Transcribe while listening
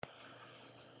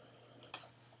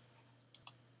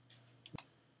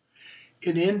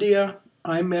In India,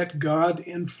 I met God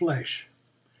in flesh,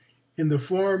 in the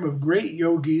form of great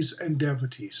yogis and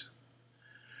devotees.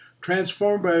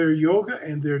 Transformed by their yoga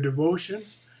and their devotion,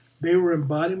 they were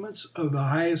embodiments of the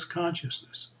highest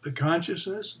consciousness, the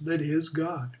consciousness that is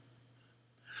God.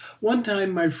 One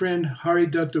time, my friend Hari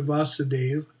Datta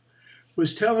Vasudev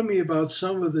was telling me about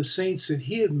some of the saints that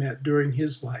he had met during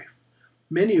his life,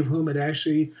 many of whom had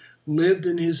actually lived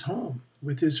in his home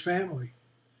with his family.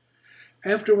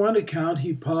 After one account,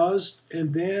 he paused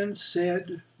and then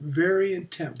said very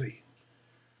intently,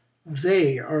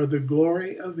 "They are the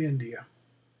glory of India."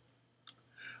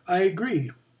 I agree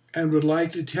and would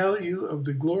like to tell you of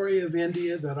the glory of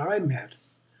India that I met,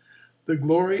 the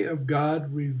glory of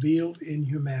God revealed in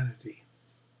humanity.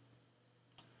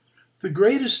 The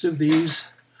greatest of these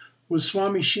was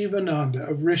Swami Sivananda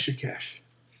of Rishikesh.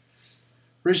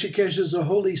 Rishikesh is a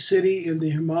holy city in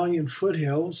the Himalayan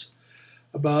foothills,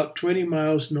 about 20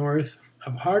 miles north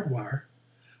of Hardwar,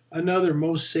 another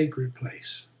most sacred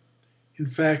place. In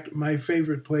fact, my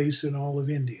favorite place in all of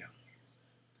India.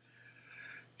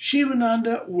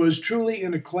 Sivananda was truly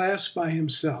in a class by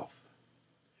himself.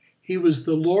 He was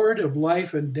the Lord of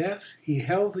life and death. He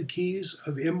held the keys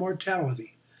of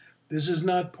immortality. This is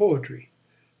not poetry.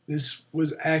 This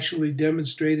was actually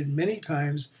demonstrated many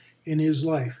times in his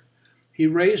life. He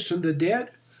raised from the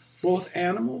dead both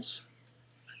animals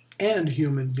and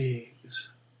human beings.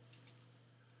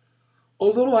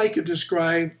 Although I could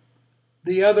describe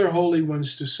the other holy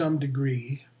ones to some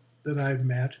degree that I've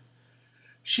met,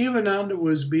 Sivananda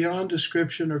was beyond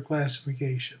description or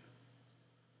classification.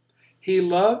 He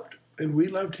loved, and we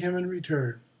loved him in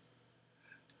return.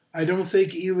 I don't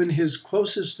think even his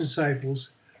closest disciples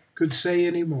could say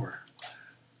any more.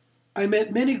 I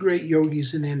met many great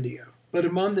yogis in India, but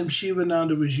among them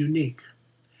Sivananda was unique.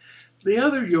 The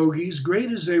other yogis,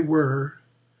 great as they were,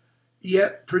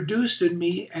 yet produced in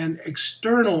me an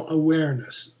external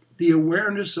awareness, the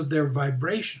awareness of their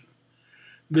vibration,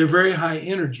 their very high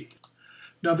energy.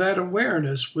 Now that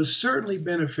awareness was certainly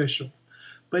beneficial,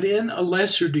 but in a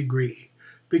lesser degree,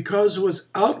 because it was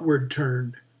outward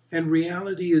turned and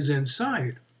reality is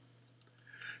inside.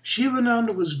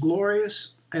 Sivananda was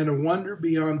glorious and a wonder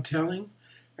beyond telling,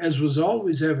 as was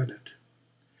always evident.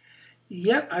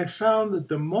 Yet I found that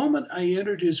the moment I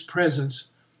entered his presence,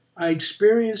 I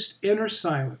experienced inner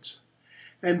silence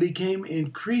and became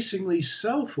increasingly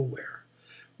self-aware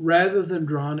rather than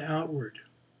drawn outward.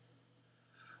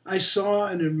 I saw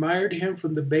and admired him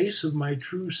from the base of my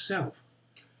true self.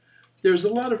 There's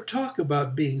a lot of talk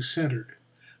about being centered,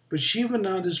 but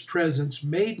Sivananda's presence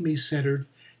made me centered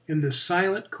in the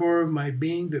silent core of my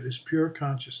being that is pure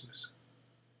consciousness.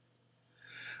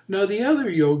 Now the other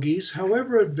yogis,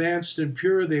 however advanced and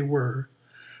pure they were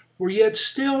yet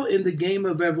still in the game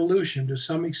of evolution to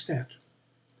some extent.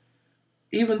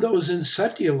 Even those in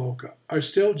Satyaloka are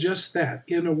still just that,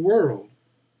 in a world,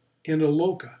 in a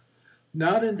loka,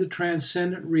 not in the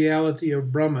transcendent reality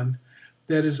of Brahman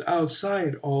that is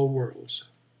outside all worlds.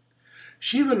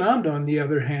 Sivananda, on the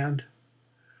other hand,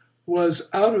 was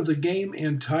out of the game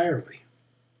entirely.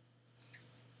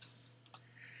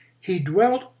 He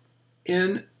dwelt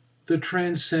in the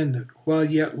transcendent, while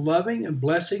yet loving and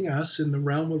blessing us in the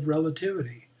realm of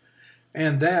relativity,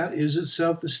 and that is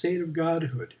itself the state of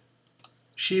godhood.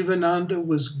 Sivananda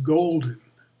was golden.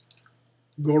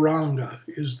 Gauranga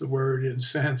is the word in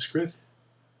Sanskrit.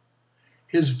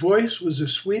 His voice was the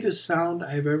sweetest sound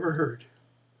I've ever heard.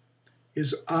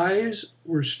 His eyes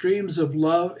were streams of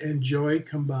love and joy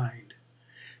combined.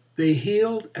 They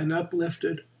healed and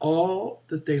uplifted all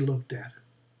that they looked at.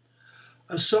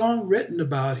 A song written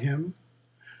about him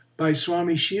by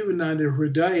Swami Sivananda of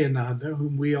Rishikesh,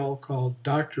 whom we all called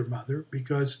Dr. Mother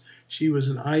because she was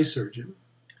an eye surgeon,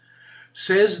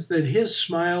 says that his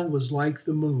smile was like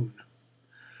the moon.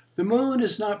 The moon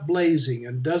is not blazing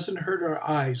and doesn't hurt our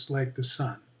eyes like the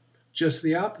sun, just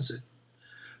the opposite.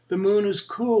 The moon is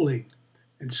cooling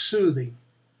and soothing.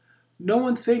 No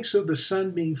one thinks of the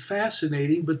sun being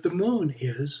fascinating, but the moon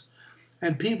is,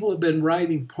 and people have been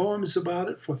writing poems about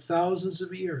it for thousands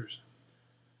of years.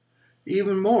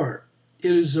 Even more,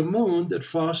 it is the moon that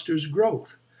fosters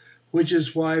growth, which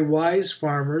is why wise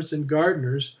farmers and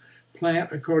gardeners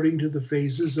plant according to the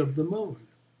phases of the moon.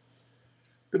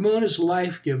 The moon is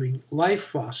life-giving,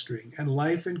 life-fostering, and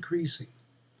life-increasing.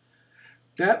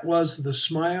 That was the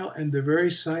smile and the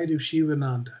very sight of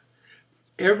Sivananda.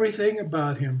 Everything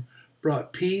about him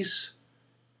brought peace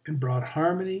and brought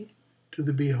harmony to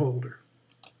the beholder.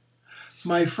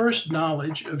 My first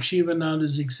knowledge of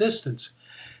Sivananda's existence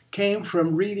came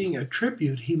from reading a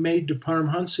tribute he made to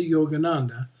Paramhansa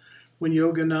Yogananda when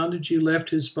Yoganandaji left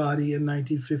his body in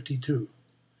 1952.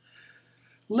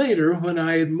 Later, when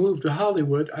I had moved to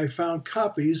Hollywood, I found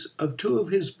copies of two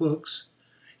of his books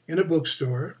in a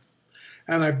bookstore,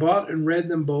 and I bought and read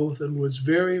them both and was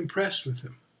very impressed with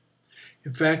them.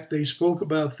 In fact, they spoke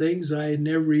about things I had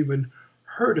never even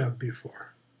heard of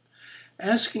before.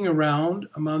 Asking around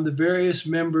among the various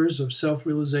members of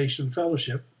Self-Realization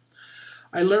Fellowship,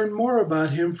 I learned more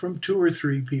about him from 2 or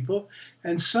 3 people,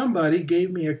 and somebody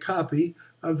gave me a copy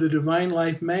of the Divine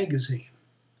Life magazine.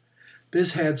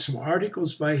 This had some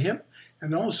articles by him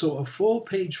and also a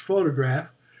full-page photograph,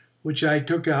 which I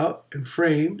took out and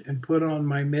framed and put on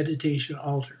my meditation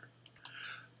altar.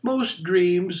 Most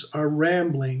dreams are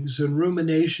ramblings and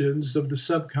ruminations of the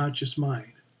subconscious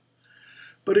mind.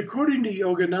 But according to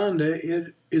Yogananda,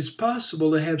 it is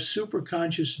possible to have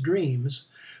superconscious dreams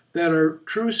that are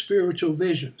true spiritual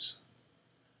visions.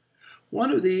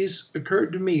 One of these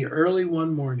occurred to me early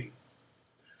one morning.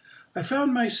 I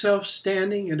found myself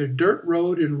standing in a dirt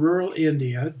road in rural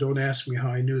India. Don't ask me how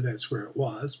I knew that's where it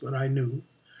was, but I knew.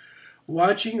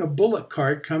 Watching a bullock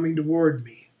cart coming toward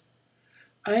me.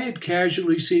 I had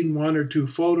casually seen 1 or 2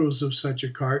 photos of such a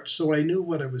cart, so I knew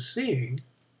what I was seeing.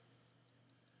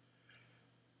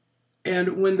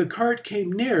 And when the cart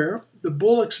came near, the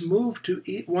bullocks moved to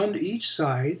one to each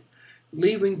side,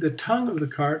 leaving the tongue of the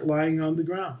cart lying on the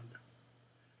ground.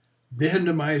 Then,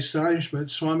 to my astonishment,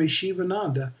 Swami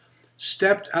Sivananda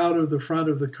stepped out of the front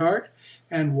of the cart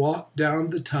and walked down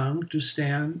the tongue to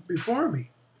stand before me.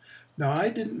 Now, I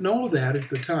didn't know that at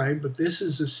the time, but this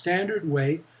is a standard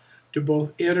way to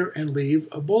both enter and leave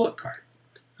a bullock cart.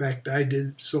 In fact, I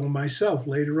did so myself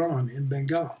later on in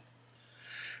Bengal.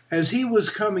 As he was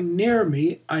coming near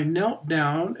me, I knelt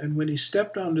down, and when he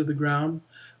stepped onto the ground,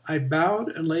 I bowed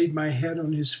and laid my head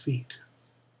on his feet.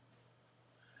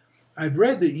 I'd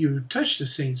read that you touch the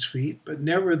saint's feet, but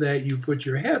never that you put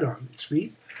your head on his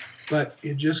feet, but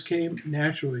it just came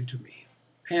naturally to me,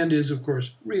 and is, of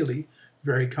course, really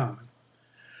very common.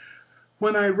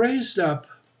 When I raised up,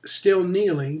 still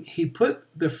kneeling, he put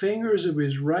the fingers of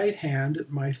his right hand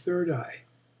at my third eye,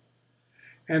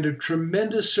 and a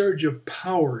tremendous surge of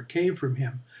power came from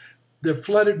him that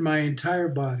flooded my entire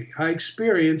body. I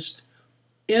experienced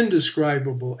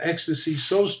indescribable ecstasy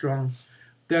so strong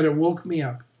that it woke me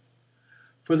up.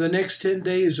 For the next 10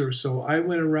 days or so, I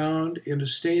went around in a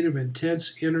state of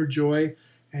intense inner joy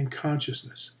and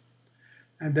consciousness.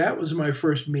 And that was my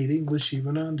first meeting with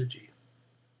Sivanandaji.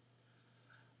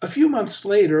 A few months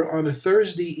later, on a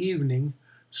Thursday evening,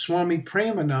 Swami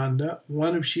Premananda,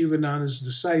 one of Sivananda's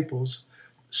disciples,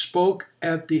 spoke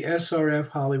at the SRF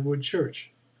Hollywood Church.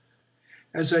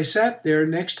 As I sat there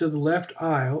next to the left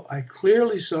aisle, I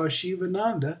clearly saw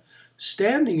Sivananda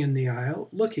standing in the aisle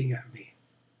looking at me.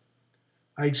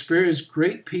 I experienced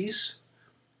great peace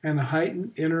and a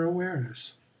heightened inner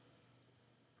awareness.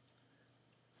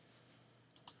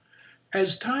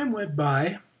 As time went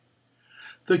by,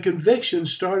 the conviction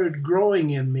started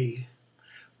growing in me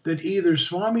that either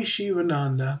Swami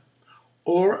Sivananda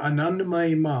or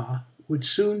Anandamayi Ma would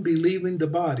soon be leaving the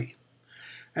body,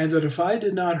 and that if I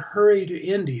did not hurry to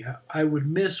India, I would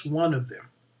miss one of them.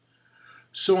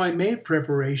 So I made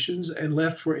preparations and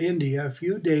left for India a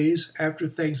few days after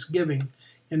Thanksgiving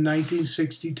in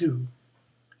 1962.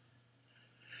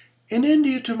 In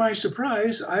India, to my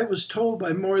surprise, I was told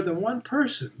by more than one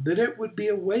person that it would be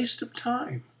a waste of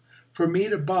time for me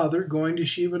to bother going to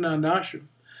Shivananda Ashram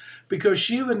because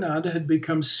Shivananda had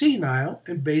become senile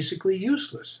and basically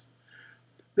useless,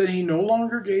 that he no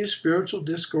longer gave spiritual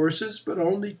discourses but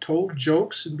only told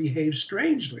jokes and behaved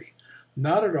strangely,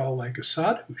 not at all like a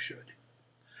sadhu should.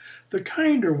 The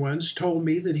kinder ones told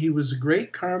me that he was a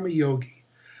great karma yogi,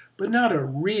 but not a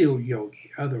real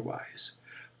yogi otherwise,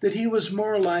 that he was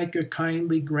more like a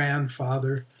kindly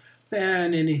grandfather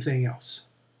than anything else.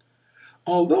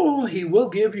 Although he will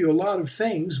give you a lot of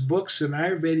things, books and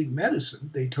Ayurvedic medicine,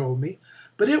 they told me,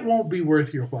 but it won't be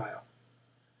worth your while.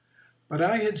 But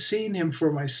I had seen him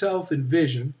for myself in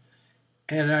vision,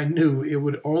 and I knew it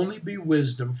would only be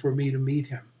wisdom for me to meet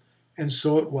him, and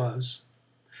so it was.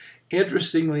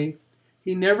 Interestingly,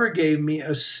 he never gave me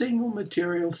a single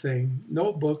material thing,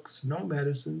 no books, no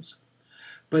medicines,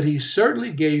 but he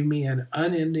certainly gave me an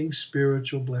unending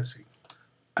spiritual blessing.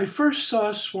 I first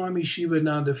saw Swami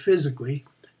Sivananda physically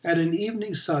at an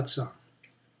evening satsang.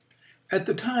 At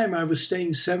the time, I was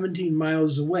staying 17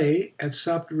 miles away at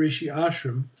Saptarishi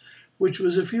Ashram, which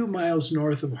was a few miles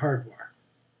north of Hardwar.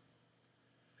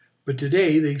 But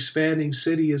today, the expanding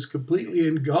city has completely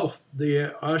engulfed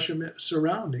the ashram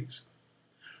surroundings,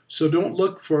 so don't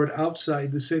look for it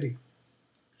outside the city.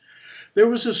 There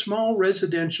was a small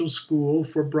residential school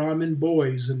for Brahmin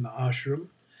boys in the ashram,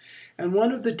 And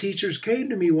one of the teachers came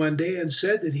to me one day and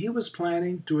said that he was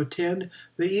planning to attend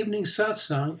the evening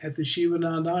satsang at the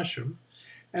Shivananda ashram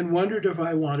and wondered if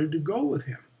I wanted to go with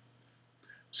him.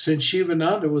 Since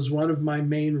Sivananda was one of my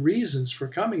main reasons for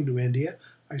coming to India,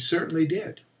 I certainly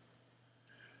did.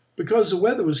 Because the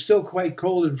weather was still quite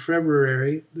cold in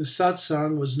February, the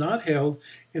satsang was not held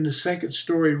in the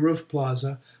second-story roof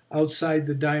plaza outside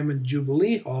the Diamond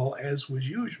Jubilee Hall as was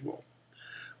usual,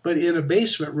 but in a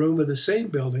basement room of the same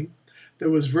building that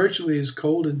was virtually as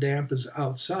cold and damp as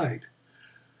outside.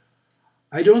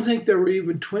 I don't think there were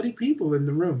even 20 people in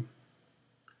the room.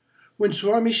 When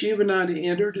Swami Sivananda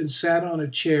entered and sat on a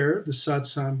chair, the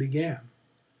satsang began.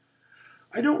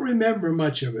 I don't remember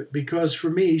much of it because for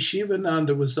me,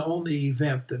 Sivananda was the only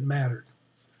event that mattered.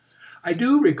 I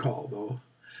do recall, though,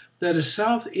 that a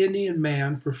South Indian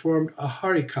man performed a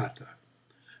Hari Datta.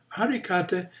 Hari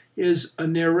Datta is a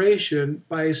narration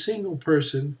by a single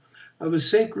person of a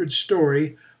sacred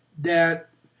story that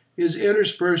is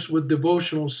interspersed with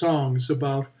devotional songs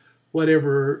about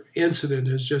whatever incident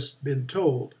has just been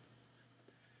told.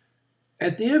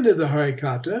 At the end of the Hari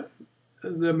Datta,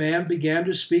 the man began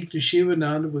to speak to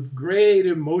Sivananda with great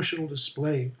emotional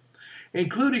display,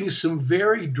 including some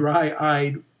very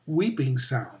dry-eyed weeping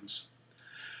sounds.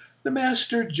 The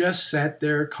master just sat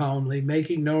there calmly,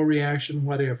 making no reaction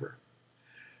whatever.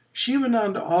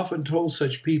 Sivananda often told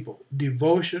such people,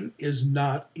 devotion is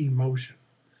not emotion.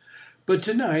 But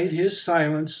tonight, his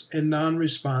silence and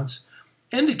non-response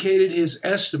indicated his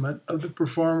estimate of the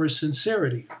performer's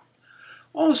sincerity.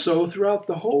 Also, throughout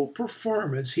the whole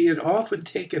performance, he had often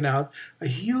taken out a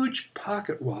huge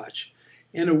pocket watch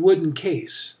in a wooden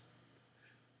case.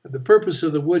 The purpose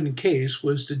of the wooden case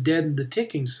was to deaden the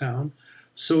ticking sound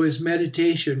so his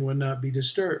meditation would not be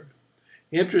disturbed.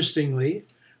 Interestingly,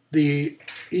 the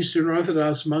Eastern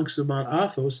Orthodox monks of Mount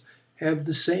Athos have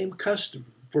the same custom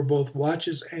for both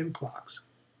watches and clocks.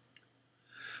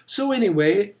 So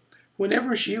anyway, whenever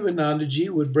Sivanandaji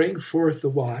would bring forth the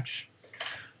watch,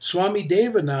 Swami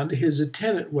Devananda, his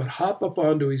attendant, would hop up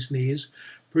onto his knees,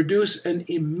 produce an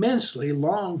immensely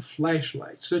long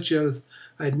flashlight, such as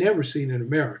I'd never seen in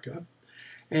America,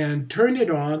 and turn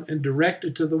it on and direct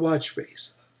it to the watch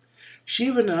face.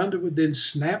 Sivananda would then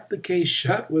snap the case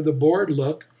shut with a bored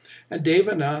look, and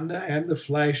Devananda and the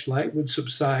flashlight would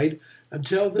subside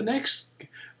until the next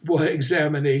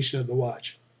examination of the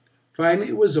watch. Finally,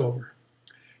 it was over.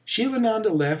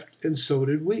 Sivananda left, and so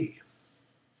did we.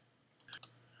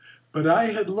 But I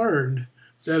had learned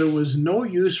that it was no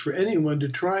use for anyone to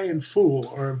try and fool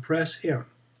or impress him.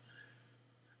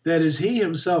 That as he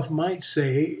himself might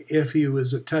say, if he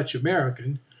was a touch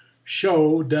American,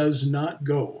 show does not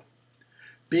go.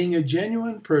 Being a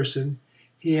genuine person,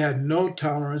 he had no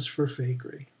tolerance for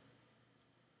fakery.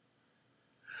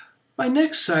 My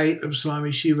next sight of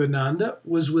Swami Sivananda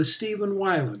was with Stephen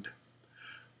Weiland,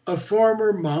 a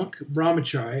former monk,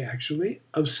 brahmachari actually,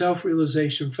 of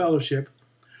Self-Realization Fellowship,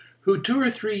 who 2 or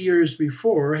 3 years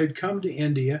before had come to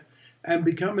India and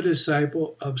become a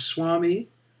disciple of Swami,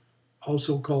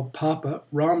 also called Papa,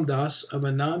 Ramdas of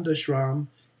Anandashram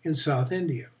in South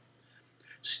India.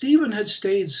 Stephen had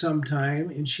stayed some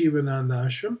time in Shivananda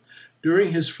ashram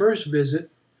during his first visit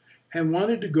and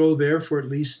wanted to go there for at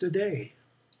least a day.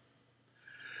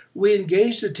 We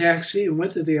engaged a taxi and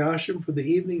went to the ashram for the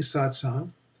evening satsang,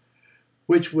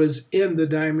 which was in the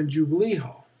Diamond Jubilee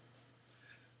Hall.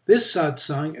 This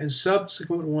satsang and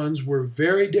subsequent ones were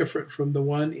very different from the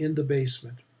one in the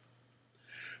basement.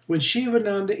 When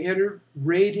Sivananda entered,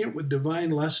 radiant with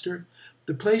divine luster,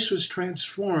 the place was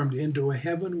transformed into a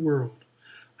heaven world.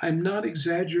 I'm not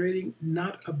exaggerating,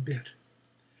 not a bit.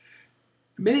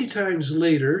 Many times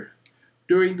later,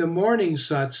 during the morning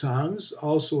satsangs,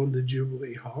 also in the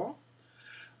Jubilee Hall,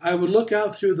 I would look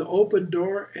out through the open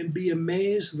door and be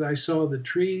amazed that I saw the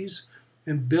trees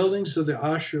and buildings of the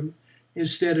ashram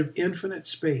instead of infinite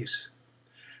space,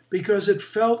 because it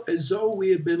felt as though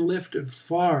we had been lifted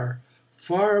far,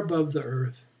 far above the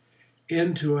earth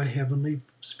into a heavenly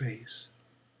space.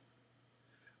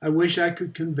 I wish I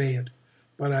could convey it,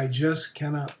 but I just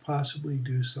cannot possibly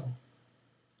do so.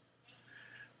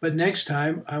 But next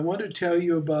time, I want to tell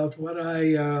you about what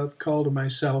I call to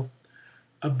myself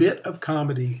a bit of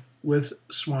comedy with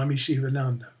Swami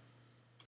Sivananda.